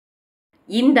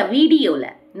இந்த வீடியோல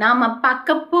நாம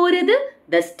பார்க்க போறது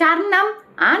the sternum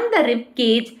and the rib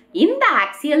cage in the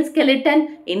axial skeleton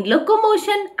in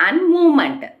locomotion and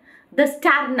movement. The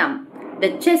sternum, the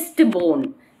chest bone.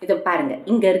 இத பாருங்க,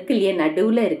 இங்க இருக்கு இல்லையா,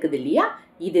 நடுவுல இருக்குது இல்லையா,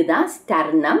 இதுதான்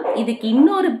sternum. இதுக்கு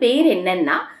இன்னொரு பேர்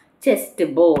என்னன்னா chest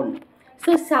bone.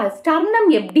 So sternum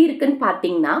எப்படி இருக்குன்னு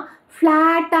பாத்தீங்கன்னா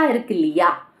flat-ஆ இருக்கு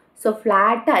இல்லையா, so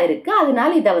flat-ஆ இருக்கு, அதனால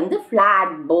இத வந்து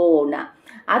flat bone.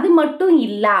 அது மட்டும்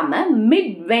இல்லாம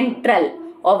mid ventral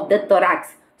of the thorax.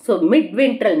 So mid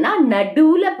வென்ட்ரல்னா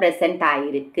நடுவுல ப்ரெசென்ட்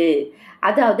ஆயிருக்கு.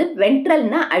 அதாவது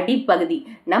வென்ட்ரல்னா அடிப்பகுதி.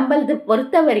 நம்மளது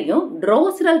பொறுத்தவரையும்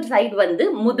ட்ரோசரல் சைடு வந்து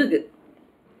முதுகு,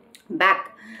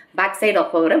 பேக் சைடு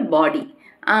ஆஃப் அவர் பாடி.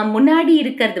 முன்னாடி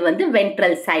இருக்கிறது வந்து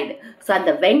வென்ட்ரல் சைடு. ஸோ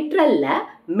அந்த வென்ட்ரல்ல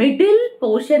மிடில்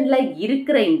போர்ஷன்ல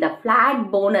இருக்கிற இந்த ஃபிளாட்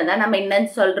போனை தான் நம்ம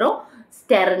என்னன்னு சொல்றோம்,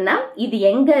 ஸ்டெர்னம். இது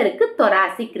எங்க இருக்கு,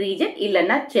 thoracic region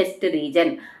இல்லைன்னா chest region.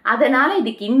 அதனால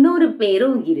இதுக்கு இன்னொரு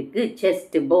பேரும் இருக்கு,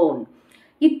 chest bone.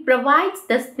 It provides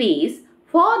the space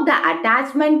for the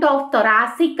attachment of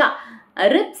thoracic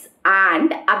ribs and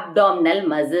abdominal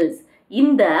muscles.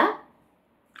 இந்த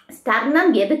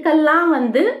ஸ்டர்னம் எதுக்கெல்லாம்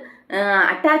வந்து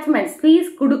அட்டாச்மெண்ட் ஸ்பேஸ்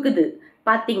கொடுக்குது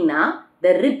பார்த்தீங்கன்னா,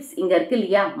 the ribs இங்க இருக்கு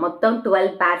இல்லையா, மொத்தம்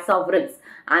 12 pairs of ribs.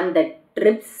 அந்த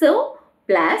ribs-உம்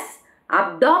plus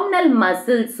abdominal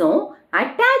muscles-உம்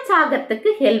அட்டாச்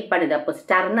ஆகிறதுக்கு ஹெல்ப் பண்ணுது. அப்போ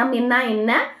ஸ்டர்னம்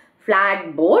என்ன flat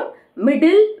phone,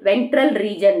 middle ventral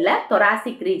ரீஜன்ல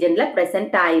thoracic ரீஜன்ல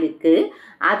present ஆயிருக்கு.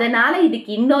 அதனால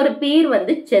இதுக்கு இன்னொரு பேர்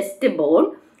வந்து செஸ்ட் போன்.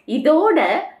 இதோட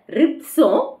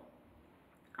ரிப்ஸும்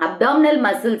அப்டாமினல்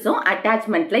மசில்ஸும்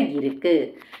அட்டாச்மெண்ட்ல இருக்கு.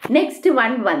 நெக்ஸ்ட்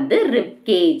ஒன் வந்து ரிப்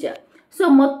கேஜ். ஸோ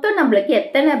மொத்தம் நம்மளுக்கு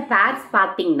எத்தனை பேர்ஸ்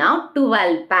பார்த்தீங்கன்னா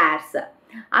 12 பேர்ஸ்.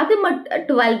 அது மட்டும்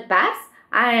 12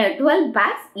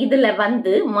 பேர்ஸ். இதில்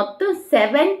வந்து மொத்தம்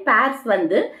 7 பேர்ஸ்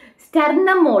வந்து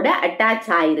ஸ்டெர்னமோட அட்டாச்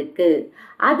ஆயிருக்கு.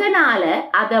 அதனால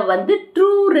அதை வந்து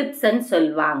ட்ரூ ரிப்ஸ்ன்னு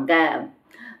சொல்லுவாங்க.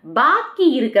 பாக்கி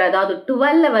இருக்கிற, அதாவது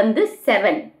 12 வந்து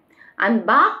 7, அந்த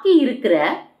பாக்கி இருக்கிற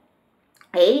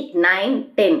 8, 9,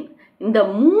 10 இந்த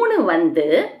 3 வந்து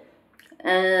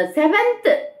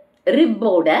 7th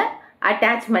ரிப்போட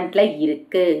அட்டாச்மெண்ட்ல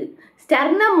இருக்கு.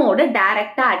 ஸ்டெர்னமோட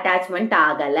டைரக்டா அட்டாச்மெண்ட்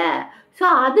ஆகல. ஸோ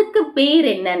அதுக்கு பேர்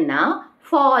என்னன்னா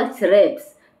ஃபால்ஸ் ரிப்ஸ்.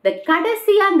 இந்த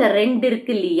கடைசியா அந்த 2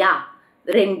 இருக்கு இல்லையா,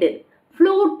 2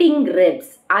 ஃப்ளோட்டிங்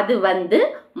ரிப்ஸ், அது வந்து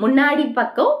முன்னாடி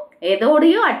பக்கம்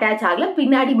எதோடையும் அட்டாச் ஆகல,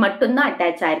 பின்னாடி மட்டும்தான்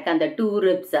அட்டாச் ஆயிருக்கு அந்த 2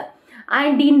 ரிப்ஸ்.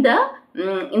 அண்ட்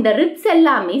இந்த ரிப்ஸ்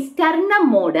எல்லாமே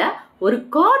ஸ்டெர்னமோட ஒரு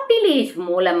கார்டிலேஜ்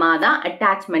மூலமா தான்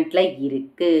அட்டாச்மெண்ட்ல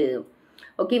இருக்கு.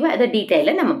 ஓகேவா, அதை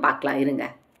டீட்டெயில நம்ம பார்க்கலாம் இருங்க.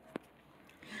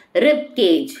 Rib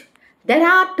gauge. There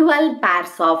are 12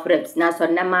 pairs of ribs. நான்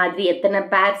சொன்ன மாதிரி எத்தனை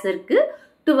pairs இருக்கு,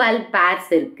 12 pairs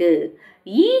இருக்கு.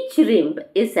 Each rib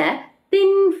is a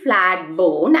thin flat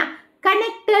bone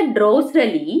connected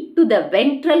dorsally to the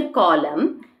ventral column,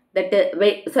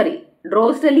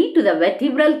 dorsally to the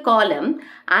vertebral column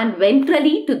and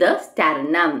ventrally to the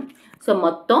sternum. So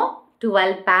மொத்தம்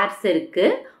 12 pairs இருக்கு.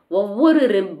 ஒவ்வொரு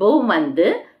ரிப்பும் வந்து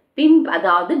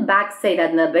அதாவது பேக் சைடு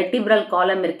அந்த வெர்டிபிரல்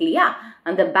காலம் இருக்கு இல்லையா,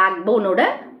 அந்த பேக் போனோட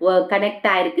கனெக்ட்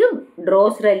ஆயிருக்கு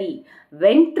ட்ரோசரலி.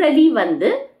 வென்ட்ரலி வந்து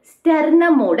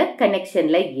ஸ்டெர்னமோட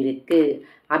கனெக்ஷன்ல இருக்கு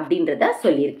அப்படின்றத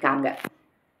சொல்லியிருக்காங்க.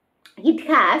 It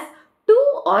has 2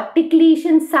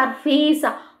 articulation surface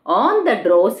on the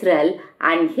dorsal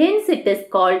and hence it is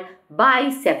called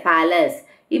bicephalus.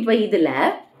 இப்போ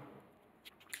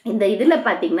இந்த இதுல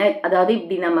பாத்தீங்கன்னா, அதாவது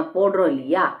இப்படி நம்ம போடுறோம்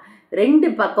இல்லையா, 2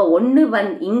 பக்கம், ஒன்று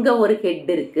இங்க ஒரு ஹெட்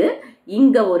இருக்கு,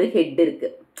 இங்க ஒரு ஹெட் இருக்கு.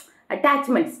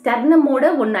 அட்டாச்மெண்ட் ஸ்டெர்னமோட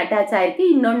ஒன்று அட்டாச் ஆயிருக்கு,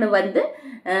 இன்னொன்று வந்து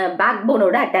பேக்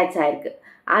போனோட அட்டாச் ஆயிருக்கு.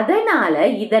 அதனால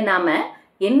இதை நாம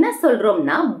என்ன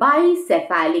சொல்றோம்னா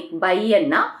பைசெஃபாலிக்.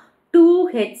 பையன்னா 2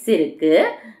 ஹெட்ஸ் இருக்கு,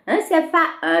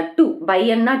 2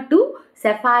 பையன்னா 2,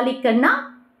 செஃபாலிக்னா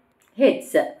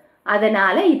ஹெட்ஸ்.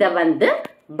 அதனால இதை வந்து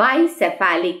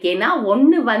பைசெஃபாலிக். ஏன்னா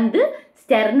ஒன்று வந்து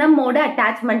ஸ்டெர்னமோட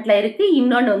அட்டாச்மெண்ட்ல இருக்கு,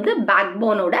 இன்னொன்று வந்து பேக்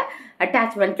போனோட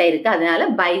அட்டாச்மெண்ட்ல இருக்கு, அதனால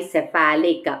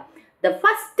பைசெஃபாலிக். The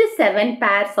first 7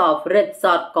 pairs of ribs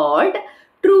are called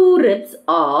true ribs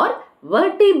or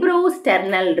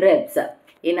vertebrosternal ribs.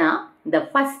 ஏன்னா இந்த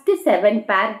first 7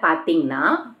 pair பார்த்தீங்கன்னா,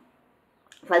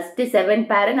 first 7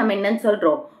 pair நம்ம என்னன்னு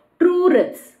சொல்றோம், true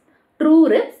ribs. True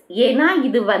ribs ஏன்னா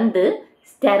இது வந்து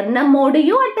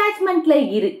ஸ்டெர்னமோடையும் அட்டாச்மெண்ட்ல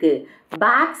இருக்கு,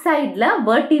 பேக் சைட்ல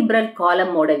வெர்டிபிரல்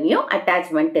காலமோடவையும்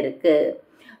அட்டாச்மெண்ட் இருக்கு.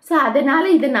 ஸோ அதனால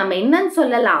இது நம்ம என்னன்னு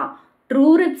சொல்லலாம், ட்ரூ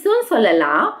ரிப்ஸும்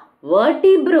சொல்லலாம்,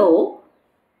 வெர்டிப்ரோ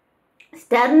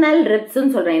ஸ்டெர்னல்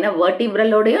ரிப்ஸ்ன்னு சொல்றேன். ஏன்னா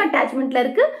வெர்டிபிரலோடையும் அட்டாச்மெண்ட்ல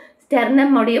இருக்கு,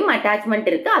 ஸ்டெர்னமோடையும் அட்டாச்மெண்ட்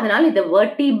இருக்கு, அதனால இது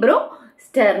வெர்டிப்ரோ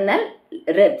sternal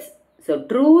ribs. So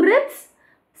true ribs,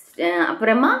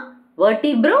 அப்புறமா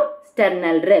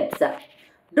vertebrosternal ribs.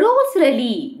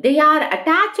 Dorsally, they are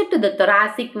attached to the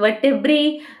thoracic vertebrae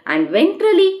and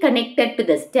ventrally connected to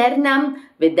the sternum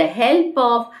with the help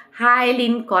of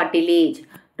hyaline cartilage.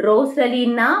 Dorsally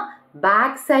na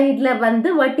back side la வந்து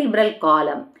vertebral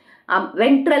column.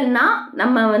 வென்ட்ரல்னா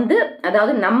நம்ம வந்து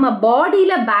அதாவது நம்ம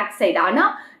பாடியில back side, ஆனா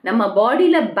நம்ம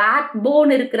பாடியில back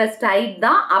phone இருக்கிற சைட்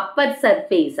தான் அப்பர்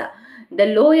சர்ஃபேஸ். இந்த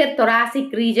லோயர்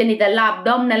தொராசிக் ரீஜன் இதெல்லாம்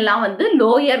அப்டாமினல்லாம் வந்து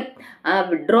லோயர்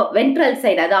வென்ட்ரல்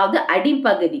சைடு, அதாவது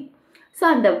அடிப்பகுதி. ஸோ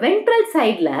அந்த வென்ட்ரல்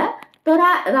சைடில்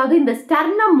அதாவது இந்த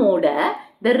ஸ்டர்னமோட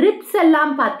இந்த ரிப்ஸ்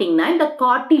எல்லாம் பார்த்தீங்கன்னா இந்த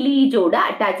கார்டிலீஜோட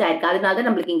அட்டாச் ஆயிருக்கு. அதனால தான்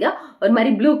நம்மளுக்கு இங்கே ஒரு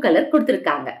மாதிரி ப்ளூ கலர்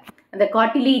கொடுத்துருக்காங்க. அந்த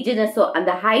கார்டிலேஜினஸோ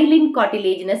அந்த ஹைலின்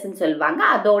கார்டிலேஜினஸ் சொல்லுவாங்க,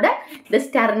 அதோட இந்த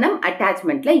ஸ்டர்னம்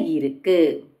அட்டாச்மெண்ட்ல இருக்கு.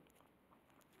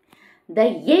 The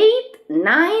 8th,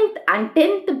 9th and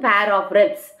 10th pair of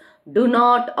ribs do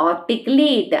not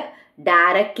articulate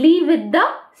directly with the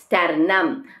sternum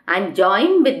and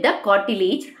join with the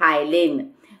cartilage hyaline.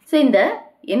 So இந்த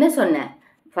என்ன சொன்ன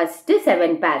ஃபர்ஸ்ட்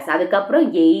 7 pairs, அதுக்கப்புறம்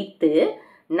 8th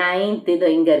 9th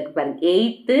இது இங்க இருக்கு பாருங்க,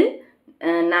 8th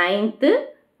 9th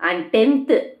and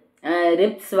 10th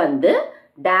ribs வந்து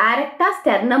டைரக்டா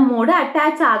ஸ்டெர்னமோட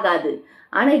அட்டாச் ஆகாது.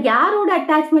 ஆனா யாரோட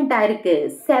அட்டாச்மெண்ட் ஆயிருக்கு,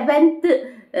 7th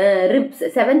ribs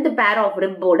 7th pair of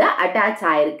ரிப்போட attach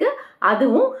ஆயிருக்கு.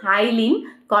 அதுவும் ஹைலின்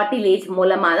கார்டிலேஜ்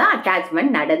மூலமா தான்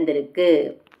அட்டாச்மெண்ட் நடந்திருக்கு.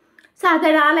 ஸோ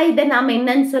அதனால இதை நாம்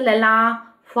என்னன்னு சொல்லலாம்,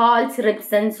 ஃபால்ஸ்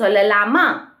ரிப்ஸ்ன்னு சொல்லலாமா.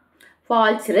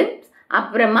 Falls ribs.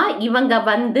 அப்புறமா இவங்க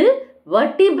வந்து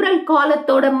வெர்டிபிரல்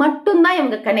காலத்தோட மட்டும்தான்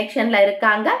இவங்க கனெக்ஷன்ல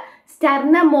இருக்காங்க,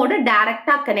 ஸ்டர்னமோட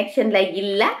டைரக்டா கனெக்ஷன்ல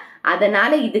இல்ல.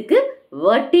 அதனால இதுக்கு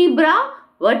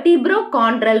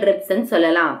வெர்டிப்ரோகாண்ட்ரல் ரிப்ஸ்ன்னு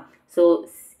சொல்லலாம். ஸோ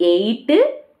 8,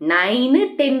 9,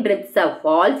 10 ரிப்ஸ்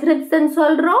ஃபால்ஸ் ரிப்ஸ்ன்னு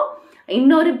சொல்றோம்.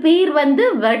 இன்னொரு பேர் வந்து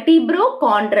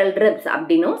வெர்டிப்ரோகாண்ட்ரல் ரிப்ஸ்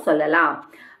அப்படின்னு சொல்லலாம்.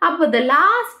 அப்போ இந்த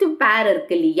லாஸ்ட் பேர்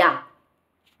இருக்கு இல்லையா,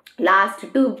 லாஸ்ட்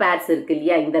 2 பேர்ஸ் இருக்கு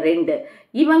இல்லையா, இந்த 2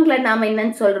 இவங்களை நாம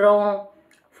என்னன்னு சொல்றோம்,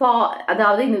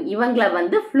 அதாவது இவங்களை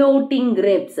வந்து ஃப்ளோட்டிங்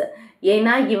ரிப்ஸ்.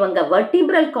 ஏன்னா இவங்க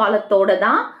வெர்டிபிரல் காலத்தோட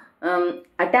தான்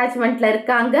அட்டாச்மெண்ட்ல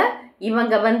இருக்காங்க.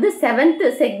 இவங்க வந்து 7th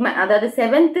செக்மெண்ட், அதாவது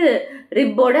 7th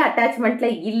ரிப்போட அட்டாச்மெண்ட்ல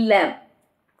இல்ல.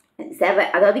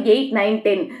 அதாவது 8, 9,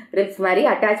 10 ரிப்ஸ் மாதிரி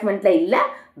அட்டாச்மெண்ட்ல இல்ல.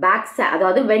 பேக்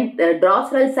அதாவது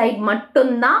டார்சல் சைட்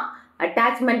மட்டும்தான்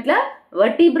அட்டாச்மெண்ட்ல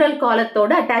வெர்டிபிரல்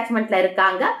காலத்தோட அட்டாச்மெண்ட்ல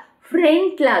இருக்காங்க.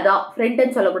 ஃப்ரண்ட்ல, அதான்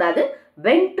ஃப்ரண்ட்னு சொல்லக்கூடாது,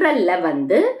 வென்ட்ரல்ல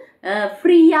வந்து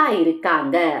ஃப்ரீயா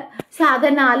இருக்காங்க. ஸோ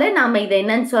அதனால நாம இதை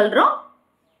என்னன்னு சொல்றோம்,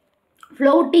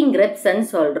 ஃப்ளோட்டிங் ரிப்ஸ்ன்னு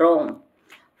சொல்றோம்.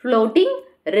 ஃப்ளோட்டிங்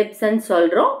ரிப்ஸ்ன்னு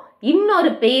சொல்றோம்.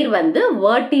 இன்னொரு பேர் வந்து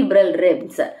வெர்டிபிரல்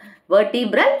ரிப்ஸ்.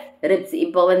 Vertebral ribs.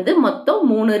 இப்போ வந்து மொத்தம்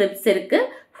 3 ரிப்ஸ் இருக்கு.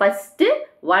 ஃபர்ஸ்ட்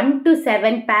 1 to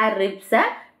 7 பேர் ரிப்ஸை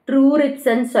ட்ரூ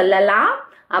ரிப்ஸ்ன்னு சொல்லலாம்.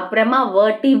 அப்புறமா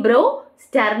வெர்டிப்ரோ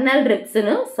ஸ்டர்னல்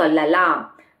ரிப்ஸ்ன்னு சொல்லலாம்.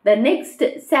 The next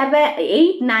 7,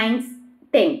 8, 9,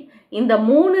 10 இந்த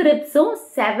 3 ரிப்ஸும்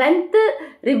 7th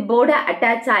ரிப்போட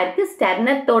அட்டாச் ஆயிருக்கு.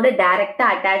 ஸ்டெர்னத்தோட டைரக்டா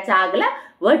அட்டாச் ஆகல,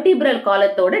 வெர்டிபிரல்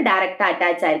காலத்தோட டைரக்டா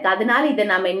அட்டாச் ஆயிருக்கு. அதனால இதை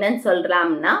நம்ம என்னன்னு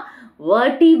சொல்றோம்னா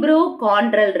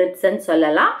வெர்டிப்ரோகாண்ட்ரல் ரிப்ஸ்ன்னு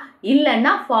சொல்லலாம்,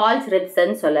 இல்லைன்னா ஃபால்ஸ்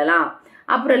ரிப்ஸ்ன்னு சொல்லலாம்.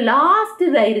 அப்புறம்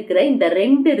லாஸ்ட்ல இருக்கிற இந்த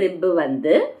 2 ரிப்பு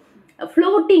வந்து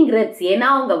ஃப்ளோட்டிங் ரிப்ஸ். ஏன்னா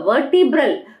அவங்க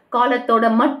வெர்டிபிரல் காலத்தோட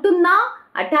மட்டும்தான்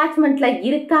அட்டாச்மெண்ட்ல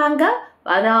இருக்காங்க.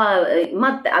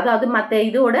 அதாவது மற்ற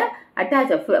இதோட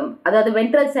அட்டாச், அதாவது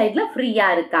வென்ட்ரல் சைட்ல ஃப்ரீயா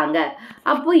இருக்காங்க.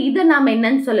 அப்போ இதை நாம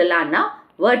என்னன்னு சொல்லலாம்னா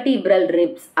வெர்டிபிரல்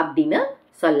ரிப்ஸ் அப்படின்னு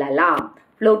சொல்லலாம்.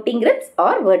 Floating ribs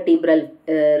R vertebral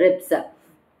ribs.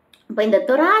 இப்போ இந்த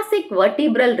thoracic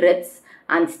vertebral ribs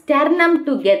and sternum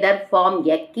together form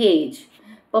a cage.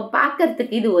 இப்போ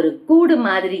பார்க்கறதுக்கு இது ஒரு கூடு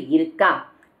மாதிரி இருக்கா,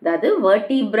 அதாவது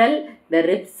வெர்டிபிரல் இந்த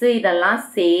ரிப்ஸ் இதெல்லாம்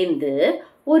சேர்ந்து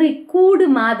ஒரு கூடு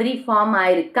மாதிரி ஃபார்ம்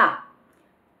ஆயிருக்கா.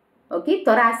 ஓகே,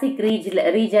 thoracic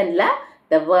ரீஜன்ல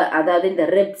அதாவது இந்த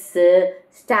ரிப்ஸ்,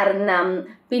 ஸ்டர்னம்,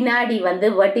 பின்னாடி வந்து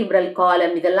வெர்டிபிரல்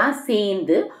காலம் இதெல்லாம்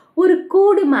சேர்ந்து ஒரு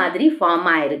கூடு மாதிரி ஃபார்ம்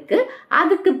ஆயிருக்கு.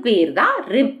 அதுக்கு பேர் தான்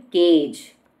ரிப் கேஜ்.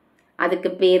 அதுக்கு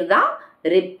பேர் தான்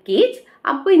ரிப் கேஜ்.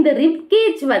 அப்போ இந்த ரிப்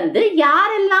கேஜ் வந்து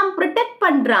யாரெல்லாம் ப்ரொடெக்ட்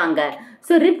பண்றாங்க?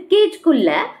 ஸோ ரிப் கேஜ்குள்ள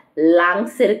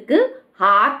லங்ஸ் இருக்கு,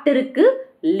 ஹார்ட் இருக்கு,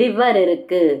 லிவர்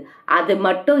இருக்கு. அது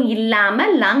மட்டும் இல்லாம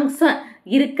லங்ஸ்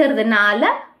இருக்கிறதுனால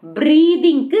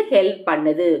பிரீதிங்க்கு ஹெல்ப்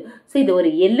பண்ணுது. ஸோ இது ஒரு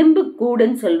எலும்பு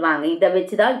கூடுன்னு சொல்லுவாங்க. இதை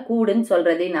வச்சுதான் கூடுன்னு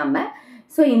சொல்றதே நம்ம.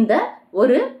 ஸோ இந்த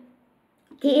ஒரு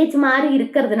கேஜ் மாதிரி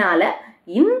இருக்கிறதுனால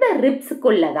இந்த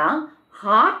ரிப்ஸுக்குள்ளதான்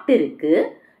ஹார்ட் இருக்கு,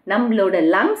 நம்மளோட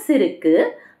லங்ஸ் இருக்கு,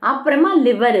 அப்புறமா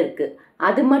லிவர் இருக்கு.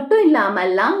 அது மட்டும் இல்லாம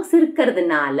லங்ஸ்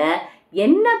இருக்கிறதுனால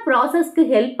என்ன ப்ராசஸ்க்கு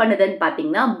ஹெல்ப் பண்ணுதுன்னு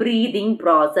பார்த்தீங்கன்னா பிரீதிங்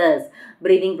ப்ராசஸ்.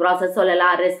 பிரீதிங் ப்ராசஸ்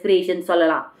சொல்லலாம், ரெஸ்பிரேஷன்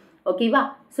சொல்லலாம். ஓகேவா?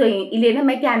 ஸோ இல்லைன்னா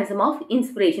மெக்கானிசம் ஆஃப்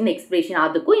இன்ஸ்பிரேஷன் எக்ஸ்பிரேஷன்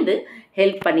அதுக்கும் இது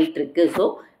ஹெல்ப் பண்ணிட்டு இருக்கு. ஸோ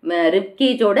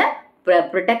ரிப்கேஜோட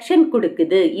ப்ரொடெக்ஷன்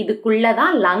கொடுக்குது. இதுக்குள்ளே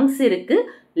தான் லங்ஸ் இருக்குது,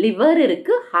 லிவர்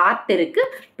இருக்குது, ஹார்ட்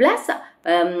இருக்குது, ப்ளஸ்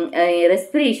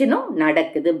ரெஸ்பிரேஷனும்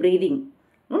நடக்குது,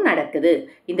 ப்ரீதிங்கும் நடக்குது.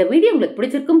 இந்த வீடியோ உங்களுக்கு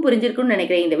பிடிச்சிருக்கும் புரிஞ்சிருக்கும்னு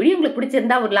நினைக்கிறேன். இந்த வீடியோ உங்களுக்கு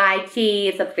பிடிச்சிருந்தா ஒரு like,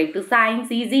 share, subscribe to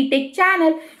science easy tech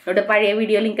channel. என்னோட பழைய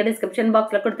வீடியோ லிங்க் டிஸ்கிரிப்ஷன்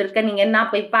பாக்ஸில் கொடுத்துருக்கேன். நீங்கள் என்ன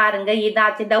போய் பாருங்கள்.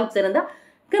 ஏதாச்சும் டவுட்ஸ் இருந்தால்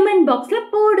கமெண்ட் பாக்ஸில்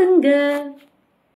போடுங்க.